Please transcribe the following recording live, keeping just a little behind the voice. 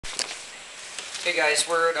Hey guys,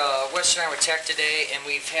 we're at Western Iowa Tech today, and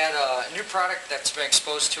we've had a new product that's been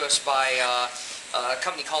exposed to us by a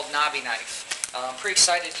company called KnobbyKnife. I'm pretty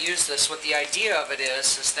excited to use this. What the idea of it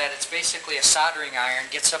is that it's basically a soldering iron,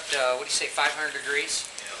 gets up to, 500 degrees,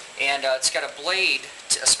 and it's got a blade,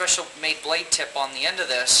 a special made blade tip on the end of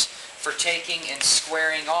this for taking and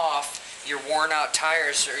squaring off your worn out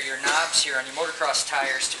tires or your knobs here on your motocross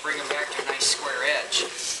tires to bring them back to a nice square edge.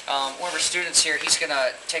 One of our students here, he's going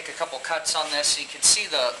to take a couple cuts on this. You can see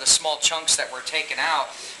the small chunks that were taken out.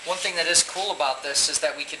 One thing that is cool about this is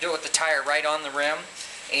that we can do it with the tire right on the rim,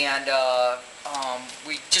 and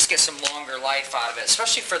we just get some longer life out of it,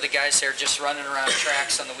 especially for the guys that are just running around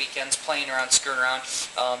tracks on the weekends, playing around, screwing around.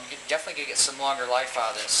 You're definitely going to get some longer life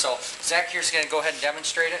out of this. So Zach here is going to go ahead and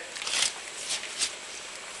demonstrate it.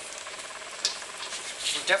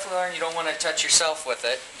 We've definitely learned you don't want to touch yourself with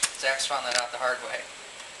it. Zach's found that out the hard way.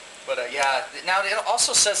 But yeah, now it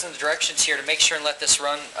also says in the directions here to make sure and let this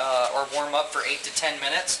run or warm up for 8 to 10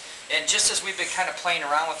 minutes. And just as we've been kind of playing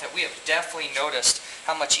around with it, we have definitely noticed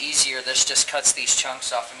how much easier this just cuts these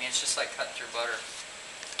chunks off. I mean, it's just like cutting through butter.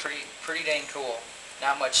 Pretty dang cool.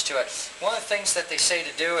 Not much to it. One of the things that they say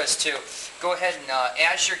to do is to go ahead and,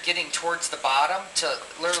 as you're getting towards the bottom, to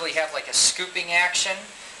literally have like a scooping action,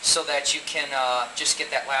 so that you can just get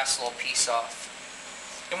that last little piece off.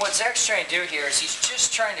 And what Zach's trying to do here is he's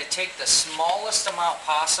just trying to take the smallest amount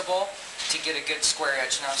possible to get a good square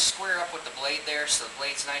edge. Now square up with the blade there so the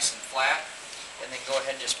blade's nice and flat, and then go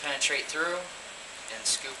ahead and just penetrate through and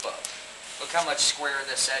scoop up. Look how much squarer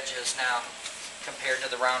this edge is now compared to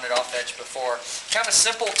the rounded off edge before. Kind of a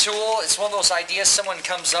simple tool. It's one of those ideas someone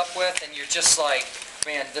comes up with and you're just like,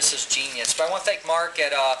 man, this is genius. But I want to thank Mark at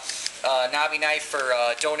KnobbyKnife for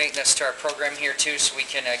donating this to our program here too, so we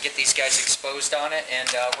can get these guys exposed on it, and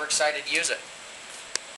we're excited to use it.